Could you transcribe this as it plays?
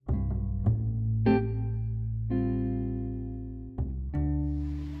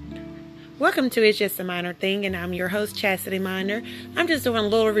Welcome to It's Just a Minor Thing, and I'm your host, Chastity Minor. I'm just doing a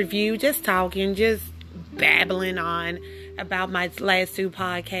little review, just talking, just babbling on about my last two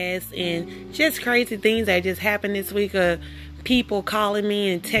podcasts and just crazy things that just happened this week of people calling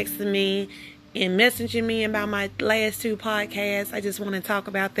me and texting me and messaging me about my last two podcasts. I just want to talk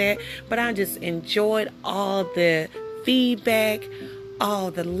about that, but I just enjoyed all the feedback,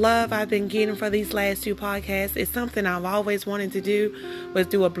 all the love I've been getting for these last two podcasts. It's something I've always wanted to do, was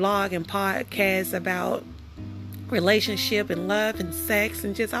do a blog and podcast about relationship and love and sex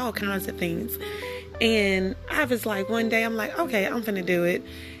and just all kinds of things. And I was like, one day I'm like, okay, I'm finna do it.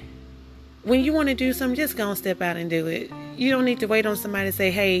 When you want to do something, just go and step out and do it. You don't need to wait on somebody to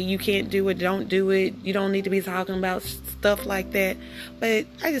say, hey, you can't do it, don't do it. You don't need to be talking about stuff like that. But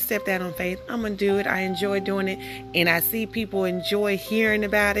I just stepped out on faith. I'm going to do it. I enjoy doing it. And I see people enjoy hearing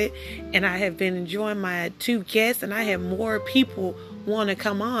about it. And I have been enjoying my two guests. And I have more people want to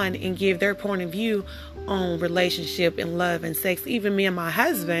come on and give their point of view on relationship and love and sex. Even me and my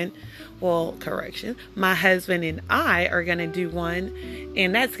husband, my husband and I are going to do one,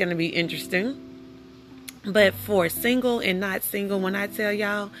 and that's going to be interesting. But for single and not single, when I tell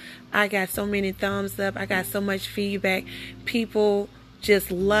y'all, I got so many thumbs up, I got so much feedback. People just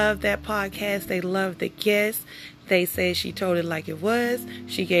love that podcast. They love the guests. They said she told it like it was.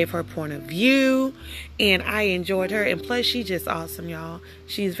 She gave her point of view, and I enjoyed her. And plus, she's just awesome, y'all.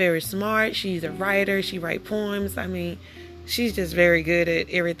 She's very smart. She's a writer. She writes poems. I mean, she's just very good at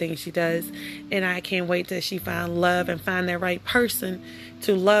everything she does. And I can't wait till she find love and find that right person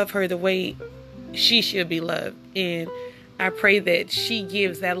to love her the way she should be loved. And I pray that she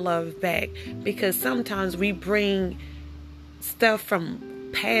gives that love back, because sometimes we bring stuff from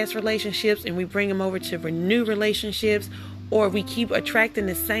past relationships and we bring them over to new relationships, or we keep attracting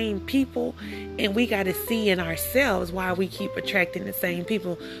the same people, and we got to see in ourselves why we keep attracting the same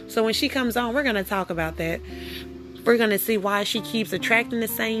people. So when she comes on, we're going to talk about that. We're going to see why she keeps attracting the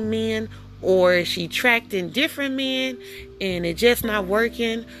same men, or she attracting different men and it just not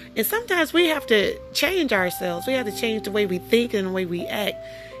working. And sometimes we have to change ourselves. We have to change the way we think and the way we act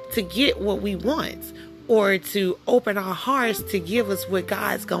to get what we want, or to open our hearts to give us what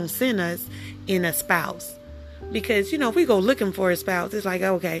God's going to send us in a spouse. Because, if we go looking for a spouse, it's like,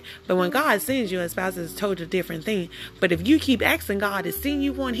 okay. But when God sends you a spouse, it's a totally different thing. But if you keep asking God to send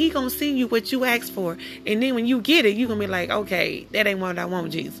you one, He going to send you what you asked for. And then when you get it, you're going to be like, okay, that ain't what I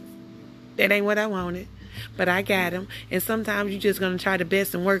want, Jesus. That ain't what I wanted. But I got Him. And sometimes you're just going to try the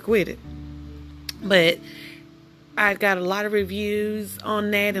best and work with it. But I got a lot of reviews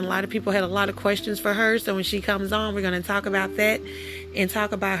on that, and a lot of people had a lot of questions for her. So when she comes on, we're going to talk about that and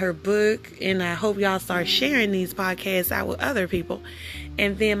talk about her book. And I hope y'all start sharing these podcasts out with other people.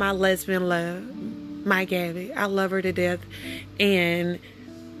 And then my lesbian love, my Gabby. I love her to death. And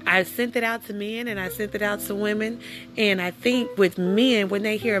I sent it out to men and I sent it out to women. And I think with men, when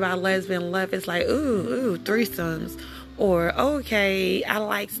they hear about lesbian love, it's like, ooh, threesomes. Or, okay, I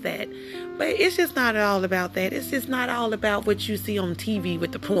likes that. But it's just not all about that. It's just not all about what you see on TV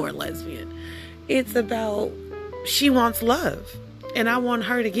with the porn lesbian. It's about, she wants love. And I want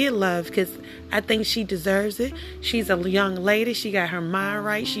her to get love, because I think she deserves it. She's a young lady. She got her mind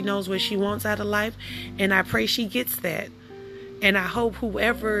right. She knows what she wants out of life. And I pray she gets that. And I hope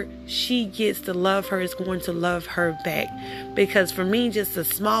whoever she gets to love her is going to love her back. Because for me, just a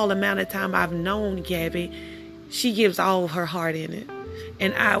small amount of time I've known Gabby, she gives all of her heart in it.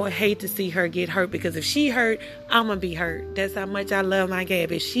 And I would hate to see her get hurt, because if she hurt, I'm going to be hurt. That's how much I love my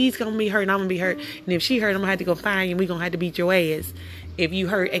Gabby. If she's going to be hurt, I'm going to be hurt. And if she hurt, I'm going to have to go find you, and we're going to have to beat your ass if you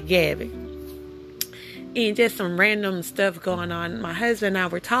hurt at Gabby. And just some random stuff going on. My husband and I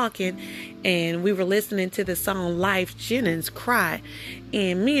were talking, and we were listening to the song Lyfe Jennings, Cry.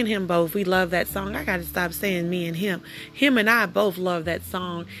 And me and him both, we love that song. I got to stop saying me and him. Him and I both love that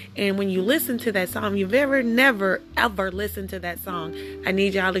song. And when you listen to that song, you've never, ever listened to that song, I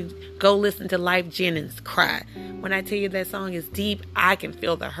need y'all to go listen to Lyfe Jennings, Cry. When I tell you that song is deep, I can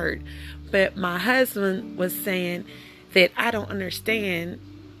feel the hurt. But my husband was saying that I don't understand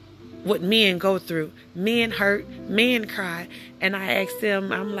what men go through. Men hurt, men cry. And I asked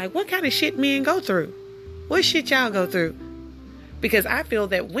him, I'm like, what kind of shit men go through? What shit y'all go through? Because I feel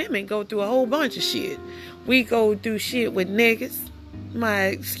that women go through a whole bunch of shit. We go through shit with niggas.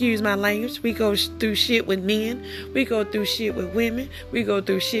 Excuse my language. We go through shit with men. We go through shit with women. We go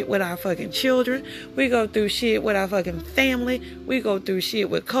through shit with our fucking children. We go through shit with our fucking family. We go through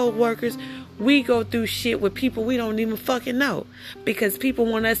shit with co-workers. We go through shit with people we don't even fucking know, because people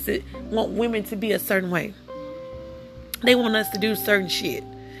want women to be a certain way. They want us to do certain shit.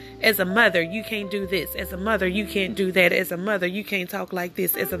 As a mother, you can't do this. As a mother, you can't do that. As a mother, you can't talk like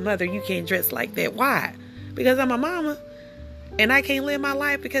this. As a mother, you can't dress like that. Why? Because I'm a mama and I can't live my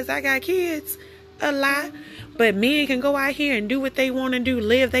life because I got kids. A lie. But men can go out here and do what they want to do,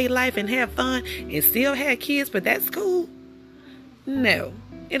 live their life and have fun and still have kids, but that's cool. No,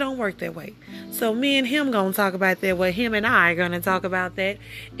 it don't work that way. So me and him gonna talk about that. Well, him and I are gonna talk about that.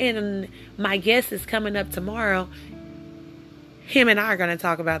 And my guest is coming up tomorrow. Him and I are gonna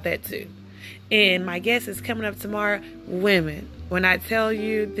talk about that too. And my guest is coming up tomorrow. Women. When I tell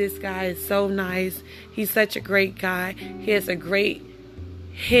you this guy is so nice, he's such a great guy. He has a great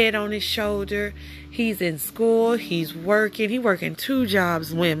head on his shoulder. He's in school. He's working. He working 2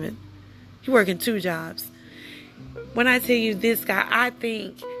 jobs, women. He working 2 jobs. When I tell you this guy, I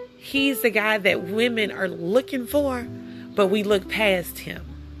think he's the guy that women are looking for, but we look past him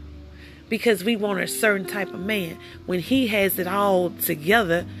because we want a certain type of man. When he has it all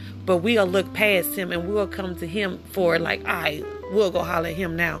together, but we'll look past him and we'll come to him for like, all right, we'll go holler at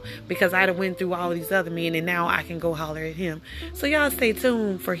him now because I done went through all these other men and now I can go holler at him. So y'all stay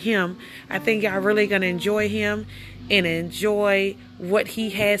tuned for him. I think y'all really gonna enjoy him and enjoy what he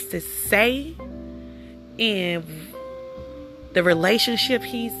has to say and the relationship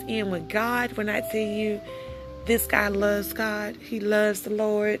he's in with God. When I tell you this guy loves God, he loves the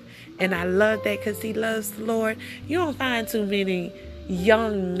Lord, and I love that because he loves the Lord. You don't find too many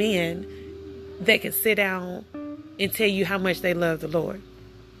young men that can sit down and tell you how much they love the Lord.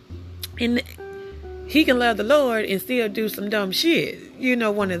 And he can love the Lord and still do some dumb shit. You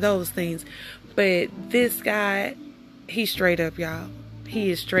know, one of those things. But this guy, he's straight up, y'all.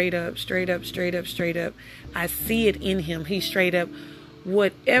 He is straight up, straight up, straight up, straight up. I see it in him. He's straight up.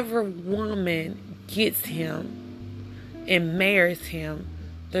 Whatever woman gets him and marries him,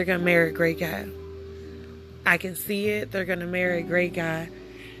 they're going to marry a great guy. I can see it. They're going to marry a great guy.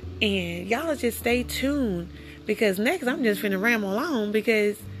 And y'all just stay tuned because next I'm just finna ramble on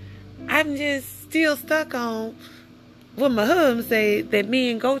because I'm just still stuck on what my husband say that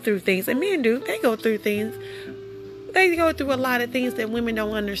men go through things. And men do. They go through things. They go through a lot of things that women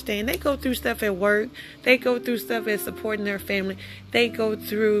don't understand. They go through stuff at work. They go through stuff at supporting their family. They go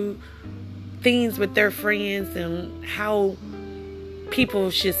through things with their friends and how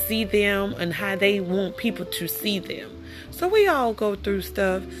people should see them and how they want people to see them. So we all go through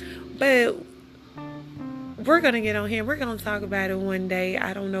stuff. But we're going to get on here. We're going to talk about it one day.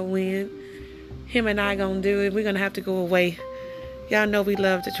 I don't know when. Him and I going to do it. We're going to have to go away. Y'all know we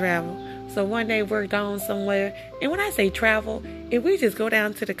love to travel. So one day we're gone somewhere. And when I say travel, if we just go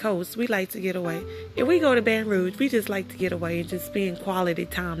down to the coast, we like to get away. If we go to Baton Rouge, we just like to get away and just spend quality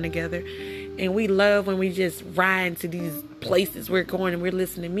time together. And we love when we just ride to these places we're going and we're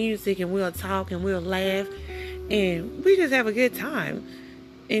listening to music and we'll talk and we'll laugh. And we just have a good time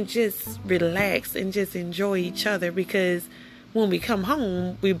and just relax and just enjoy each other because when we come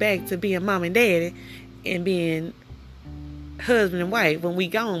home, we're back to being mom and daddy and being husband and wife. When we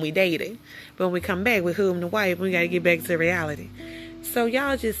gone, we dating. But when we come back, we're husband and wife. We got to get back to reality. So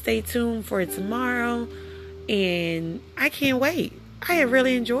y'all just stay tuned for tomorrow. And I can't wait. I have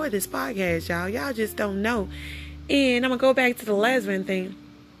really enjoyed this podcast, y'all. Y'all just don't know. And I'm going to go back to the lesbian thing.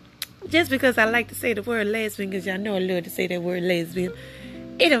 Just because I like to say the word lesbian, because y'all know I love to say that word lesbian,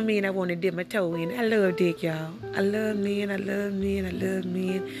 it don't mean I want to dip my toe in. I love dick, y'all. I love men, I love men, I love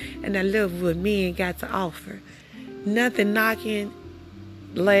men. And I love what men got to offer. Nothing knocking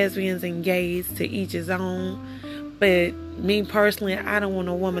lesbians and gays, to each his own. But me personally, I don't want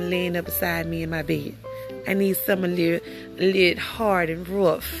a woman laying up beside me in my bed. I need someone a little hard and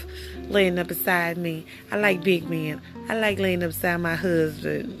rough laying up beside me. I like big men. I like laying up beside my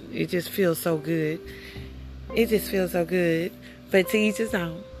husband. It just feels so good. It just feels so good. But to each his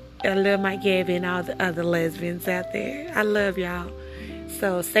own. I love my Gabby and all the other lesbians out there. I love y'all.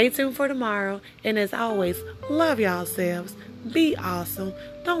 So stay tuned for tomorrow. And as always, love yourselves. Be awesome.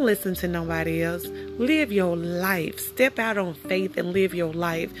 Don't listen to nobody else. Live your life. Step out on faith and live your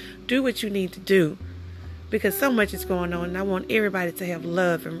life. Do what you need to do. Because so much is going on. And I want everybody to have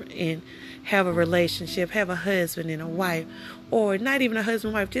love and have a relationship. Have a husband and a wife. Or not even a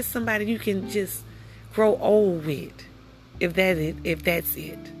husband and wife. Just somebody you can just grow old with. If that's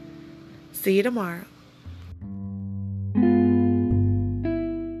it. See you tomorrow.